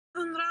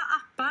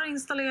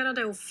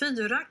installerade och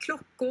 4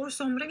 klockor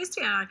som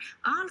registrerar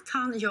allt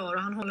han gör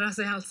och han håller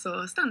sig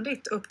alltså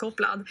ständigt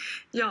uppkopplad.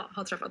 Jag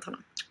har träffat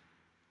honom.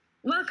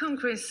 Welcome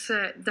Chris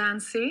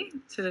Dancy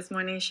to this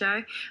morning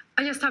show.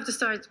 I just have to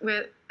start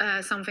with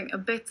something a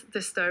bit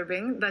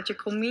disturbing that you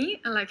call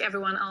me, and like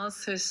everyone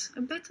else who's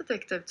a bit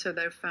addicted to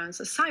their phones,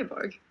 a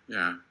cyborg.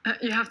 Yeah.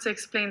 You have to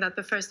explain that,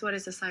 but first, what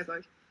is a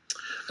cyborg?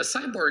 A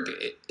cyborg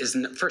is,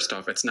 first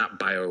off, it's not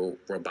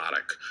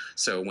biorobotic.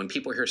 So when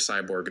people hear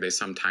cyborg, they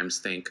sometimes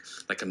think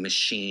like a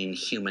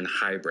machine-human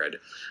hybrid.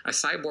 A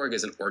cyborg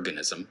is an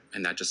organism,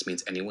 and that just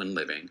means anyone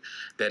living,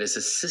 that is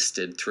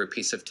assisted through a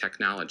piece of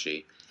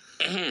technology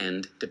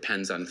and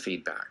depends on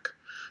feedback.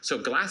 So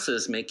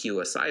glasses make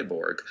you a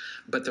cyborg,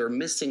 but they're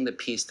missing the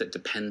piece that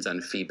depends on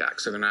feedback.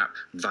 So they're not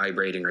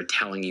vibrating or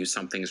telling you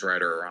something's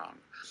right or wrong.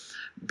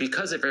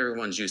 Because of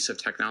everyone's use of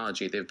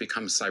technology, they've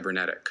become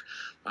cybernetic.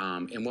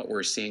 And what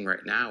we're seeing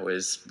right now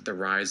is the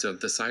rise of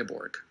the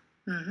cyborg.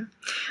 Mm-hmm.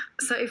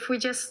 So if we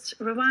just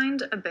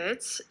rewind a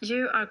bit,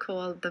 you are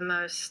called the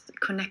most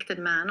connected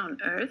man on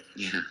Earth,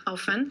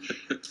 often.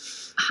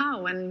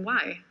 How and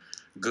why?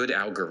 Good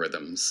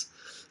algorithms.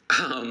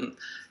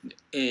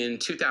 In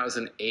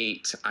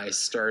 2008, I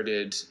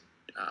started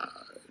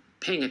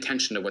paying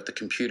attention to what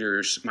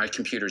my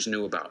computers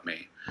knew about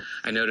me.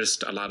 I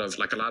noticed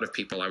like a lot of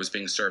people, I was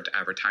being served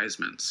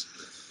advertisements.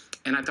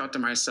 And I thought to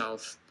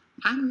myself,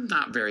 I'm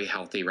not very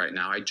healthy right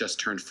now. I just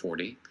turned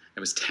 40. It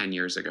was 10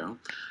 years ago.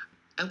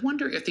 I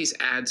wonder if these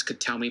ads could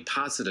tell me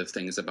positive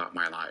things about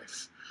my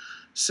life.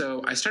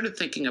 So I started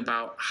thinking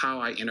about how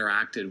I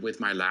interacted with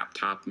my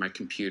laptop, my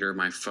computer,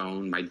 my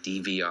phone, my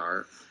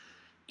DVR.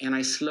 And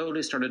I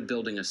slowly started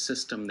building a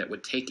system that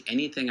would take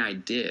anything I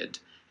did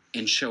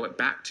and show it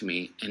back to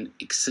me and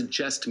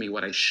suggest to me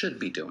what I should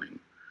be doing.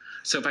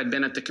 So if I'd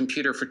been at the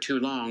computer for too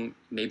long,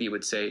 maybe it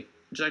would say,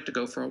 would you like to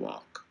go for a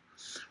walk?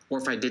 Or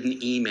if I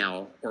didn't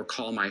email or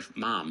call my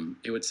mom,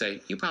 it would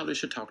say, you probably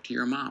should talk to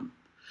your mom.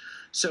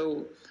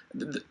 So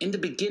in the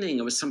beginning,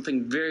 it was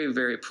something very,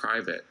 very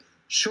private.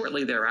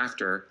 Shortly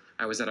thereafter,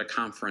 I was at a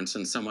conference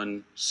and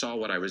someone saw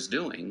what I was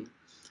doing,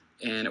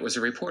 and it was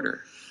a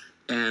reporter.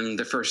 And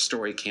the first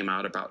story came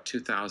out about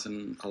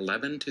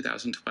 2011,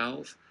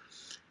 2012,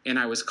 and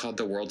I was called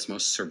the world's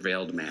most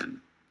surveilled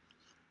man.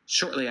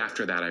 Shortly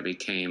after that, I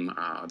became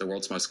the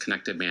world's most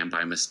connected man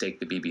by a mistake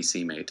the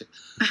BBC made.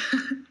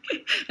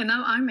 And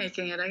now I'm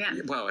making it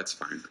again. Well, it's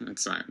fine.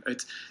 It's fine.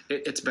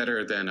 It's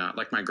better than,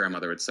 like my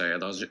grandmother would say,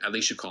 at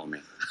least you call me.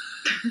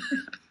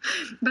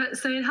 But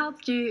so it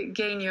helped you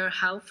gain your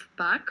health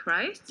back,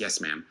 right?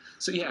 Yes, ma'am.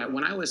 So yeah,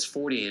 when I was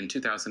 40 in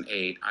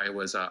 2008, I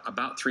was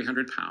about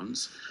 300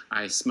 pounds.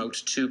 I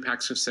smoked 2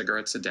 packs of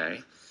cigarettes a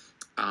day.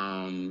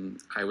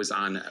 I was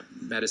on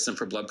medicine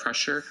for blood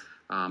pressure,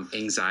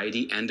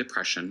 anxiety and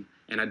depression,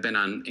 and I'd been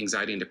on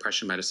anxiety and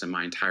depression medicine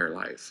my entire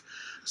life.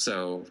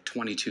 So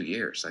 22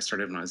 years. I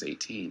started when I was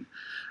 18.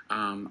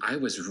 I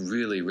was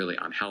really, really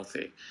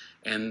unhealthy.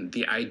 And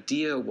the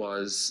idea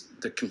was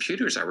the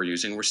computers I were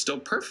using were still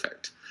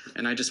perfect.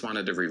 And I just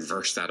wanted to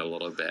reverse that a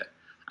little bit.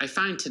 I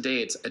find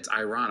today it's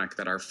ironic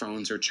that our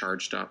phones are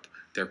charged up,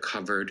 they're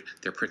covered,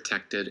 they're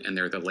protected, and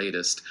they're the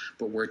latest,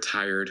 but we're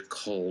tired,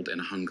 cold, and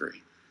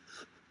hungry.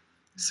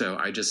 So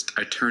I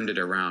turned it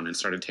around and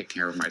started taking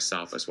care of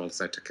myself as well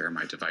as I took care of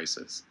my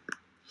devices,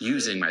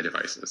 using my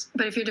devices.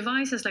 But if your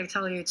devices like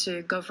tell you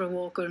to go for a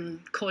walk and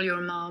call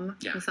your mom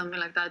or something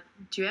like that,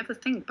 do you ever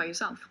think by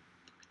yourself?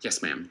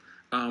 Yes, ma'am.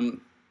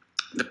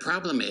 The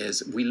problem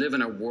is we live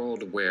in a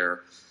world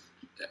where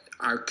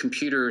our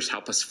computers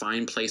help us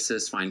find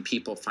places, find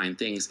people, find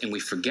things, and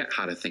we forget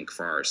how to think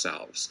for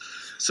ourselves.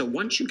 So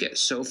once you get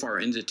so far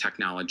into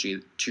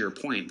technology, to your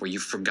point, where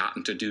you've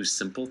forgotten to do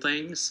simple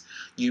things,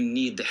 you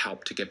need the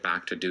help to get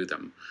back to do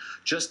them.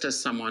 Just as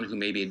someone who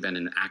maybe had been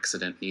in an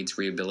accident needs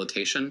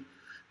rehabilitation,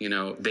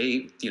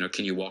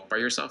 can you walk by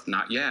yourself?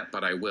 Not yet,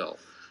 but I will.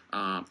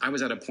 I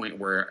was at a point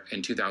where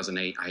in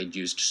 2008, I had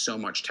used so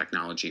much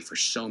technology for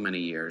so many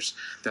years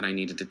that I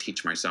needed to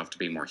teach myself to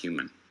be more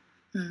human.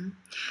 Mm-hmm.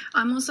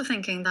 I'm also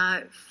thinking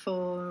that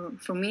for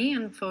me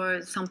and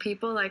for some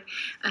people, like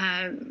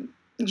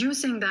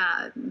using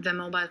the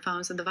mobile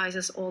phones, the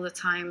devices all the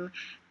time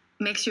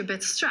makes you a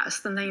bit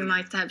stressed, and then you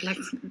might have like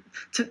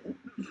to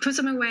put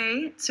them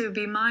away to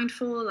be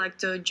mindful, like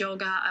do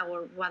yoga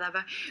or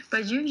whatever.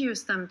 But you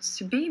use them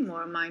to be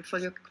more mindful.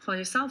 You call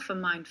yourself a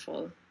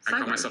mindful cyborg. I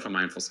call myself a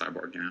mindful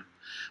cyborg, yeah.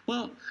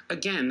 Well,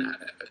 again,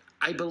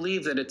 I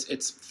believe that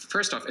it's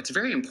first off, it's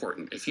very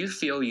important. If you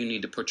feel you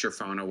need to put your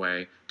phone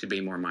away to be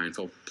more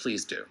mindful,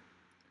 please do.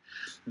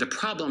 The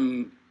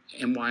problem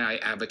and why I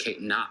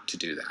advocate not to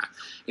do that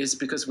is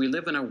because we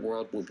live in a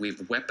world where we've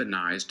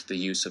weaponized the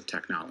use of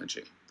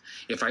technology.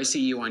 If I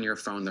see you on your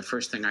phone, the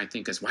first thing I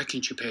think is, why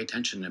can't you pay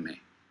attention to me,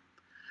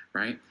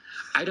 right?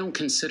 I don't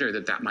consider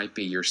that might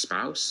be your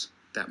spouse,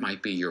 that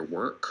might be your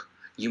work,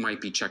 you might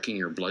be checking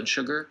your blood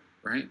sugar,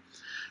 right?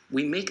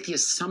 We make the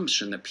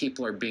assumption that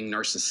people are being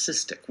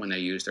narcissistic when they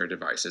use their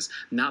devices,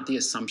 not the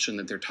assumption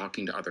that they're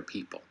talking to other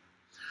people.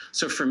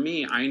 So for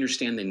me, I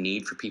understand the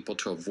need for people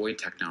to avoid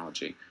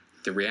technology.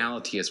 The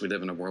reality is we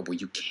live in a world where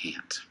you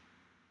can't.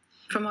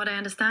 From what I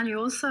understand, you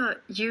also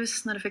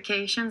use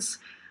notifications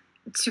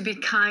to be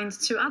kind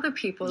to other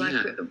people,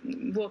 like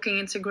walking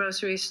into a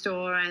grocery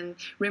store and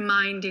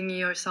reminding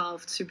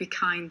yourself to be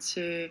kind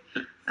to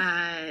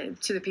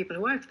the people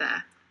who work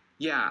there.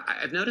 Yeah,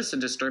 I've noticed a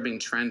disturbing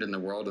trend in the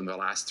world in the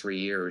last 3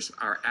 years.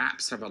 Our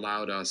apps have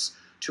allowed us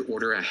to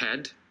order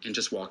ahead and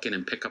just walk in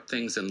and pick up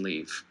things and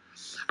leave.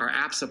 Our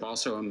apps have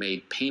also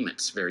made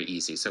payments very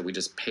easy, so we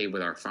just pay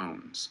with our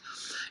phones.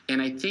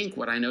 And I think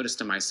what I noticed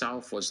in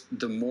myself was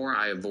the more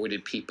I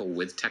avoided people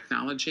with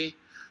technology,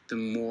 the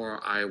more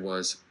I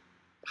was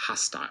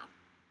hostile.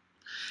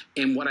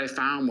 And what I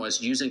found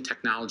was using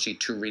technology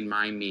to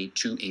remind me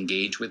to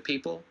engage with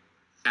people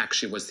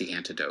actually was the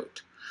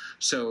antidote.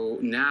 So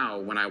now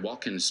when I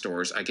walk in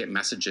stores, I get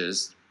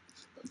messages,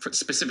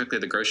 specifically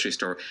the grocery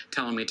store,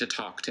 telling me to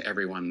talk to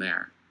everyone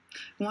there.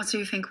 What do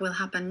you think will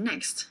happen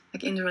next,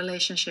 like in the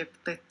relationship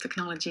with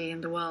technology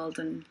in the world?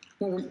 And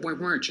well, we're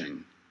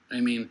merging. I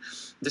mean,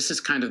 this is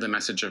kind of the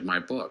message of my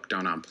book,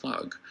 Don't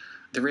Unplug.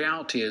 The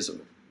reality is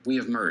we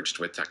have merged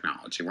with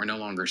technology. We're no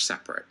longer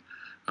separate.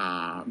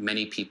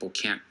 Many people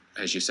can't,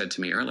 as you said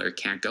to me earlier,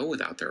 can't go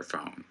without their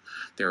phone.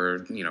 There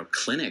are,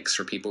 clinics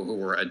for people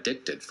who are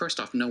addicted. First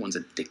off, no one's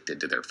addicted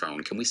to their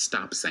phone. Can we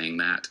stop saying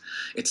that?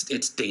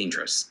 It's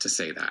dangerous to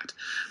say that.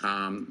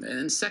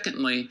 And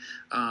secondly,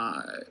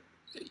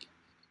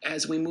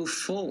 as we move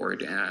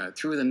forward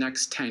through the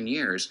next 10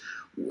 years,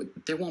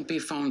 there won't be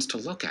phones to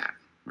look at.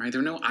 Right?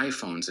 There are no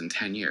iPhones in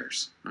 10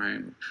 years.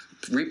 Right?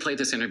 Replay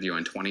this interview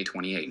in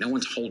 2028. No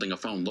one's holding a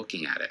phone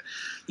looking at it.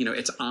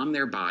 It's on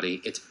their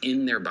body, it's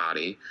in their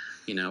body,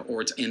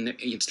 or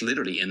it's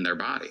literally in their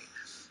body.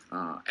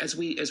 As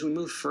we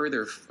move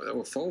further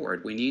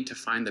forward, we need to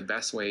find the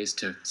best ways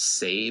to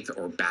save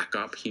or back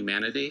up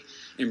humanity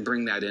and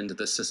bring that into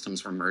the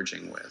systems we're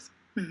merging with.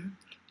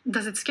 Mm-hmm.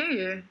 Does it scare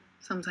you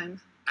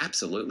sometimes?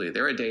 Absolutely.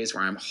 There are days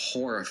where I'm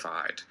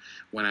horrified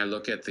when I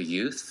look at the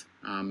youth.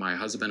 My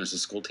husband is a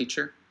school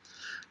teacher,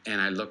 and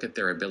I look at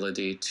their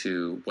ability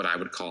to what I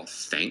would call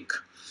think,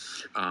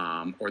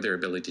 or their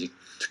ability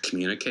to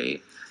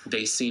communicate.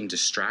 They seem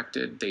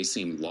distracted. They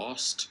seem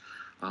lost.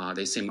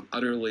 They seem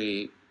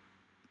utterly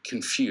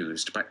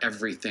confused by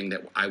everything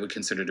that I would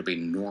consider to be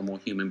normal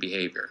human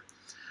behavior,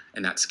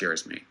 and that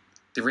scares me.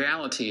 The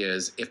reality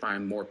is, if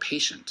I'm more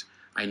patient,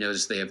 I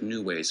notice they have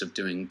new ways of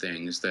doing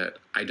things that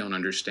I don't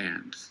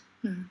understand.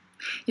 Mm-hmm.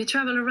 You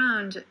travel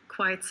around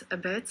quite a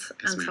bit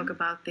Yes, and talk ma'am.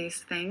 about these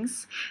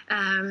things.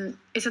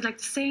 Is it like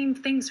the same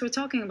things we're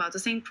talking about, the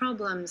same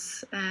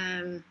problems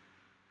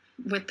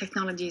with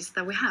technologies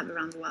that we have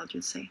around the world,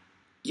 you'd say?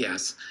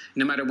 Yes.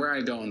 No matter where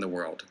I go in the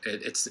world,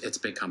 it's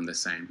become the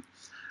same.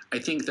 I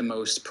think the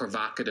most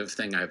provocative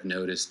thing I've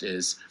noticed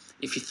is,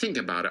 if you think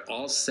about it,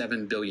 all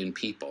 7 billion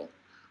people,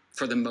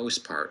 for the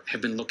most part,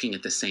 have been looking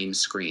at the same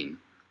screen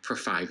for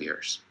 5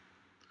 years.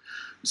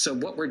 So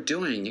what we're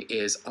doing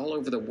is, all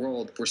over the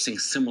world, we're seeing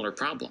similar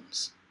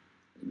problems.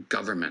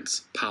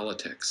 Governments,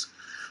 politics.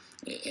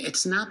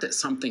 It's not that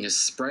something is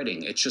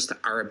spreading, it's just that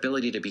our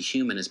ability to be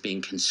human is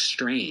being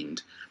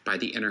constrained by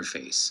the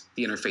interface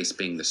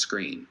being the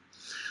screen.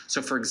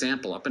 So for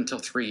example, up until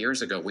 3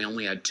 years ago, we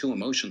only had 2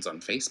 emotions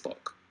on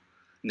Facebook.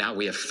 Now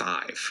we have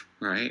 5,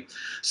 right?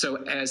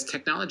 So as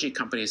technology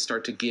companies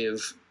start to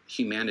give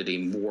humanity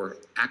more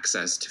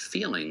access to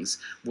feelings,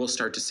 we'll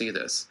start to see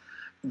this.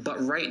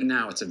 But right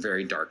now, it's a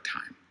very dark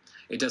time.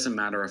 It doesn't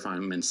matter if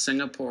I'm in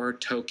Singapore,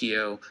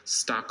 Tokyo,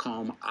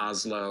 Stockholm,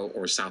 Oslo,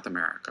 or South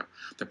America.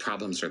 The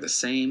problems are the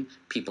same.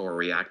 People are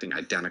reacting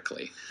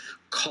identically.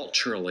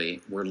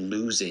 Culturally, we're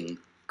losing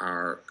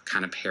our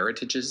kind of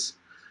heritages,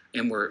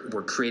 and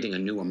we're creating a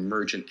new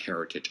emergent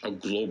heritage, a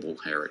global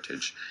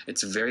heritage.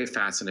 It's very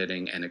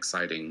fascinating and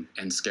exciting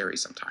and scary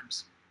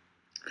sometimes.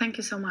 Thank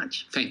you so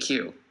much. Thank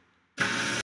you.